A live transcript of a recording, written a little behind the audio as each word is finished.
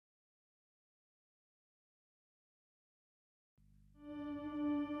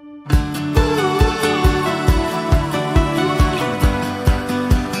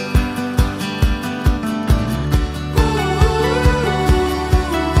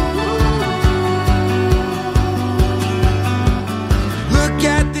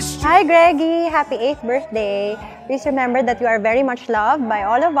Hi, Greggy! Happy 8th birthday! Please remember that you are very much loved by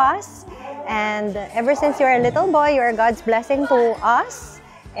all of us. And ever since you are a little boy, you are God's blessing to us.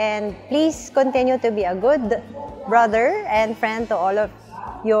 And please continue to be a good brother and friend to all the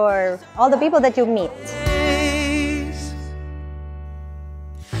people that you meet.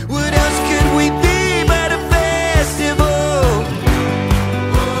 What else could we be but a festival?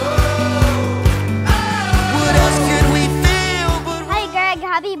 What else could we feel but... Hi Greg,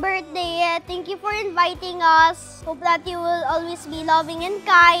 happy birthday. Thank you for inviting us. Hope that you will always be loving and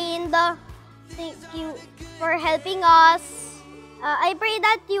kind. Thank you for helping us. I pray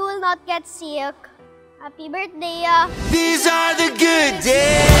that you will not get sick. Happy birthday. These are the good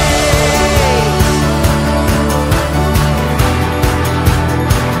days.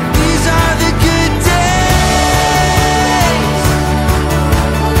 These are the good days.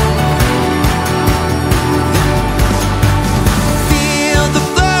 Feel the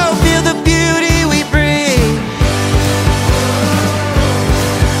flow, feel the beauty we bring.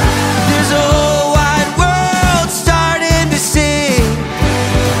 There's a whole wide world starting to sing.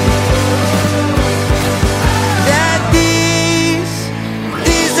 That these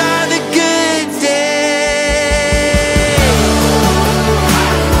are the good days.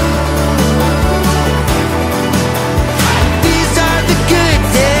 These are the good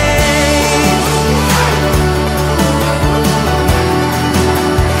days.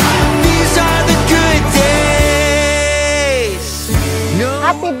 These are the good days. No.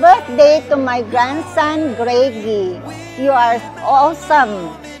 Happy birthday to my grandson, Greggy. You are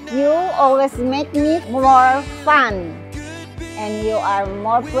awesome. You always make me more fun. And you are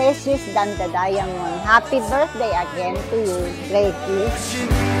more precious than the diamond. Happy birthday again to you, Greggy.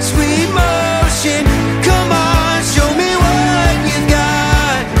 Sweet motion, come on, show me what you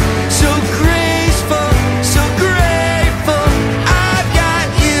got. So graceful, so grateful, I've got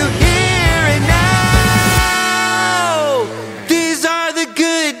you here and now. These are the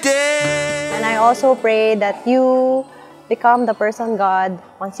good days. And I also pray that you become the person God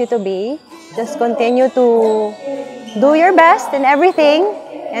wants you to be. Just continue to do your best in everything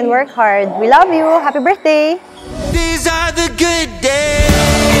and work hard. We love you. Happy birthday! These are the good days.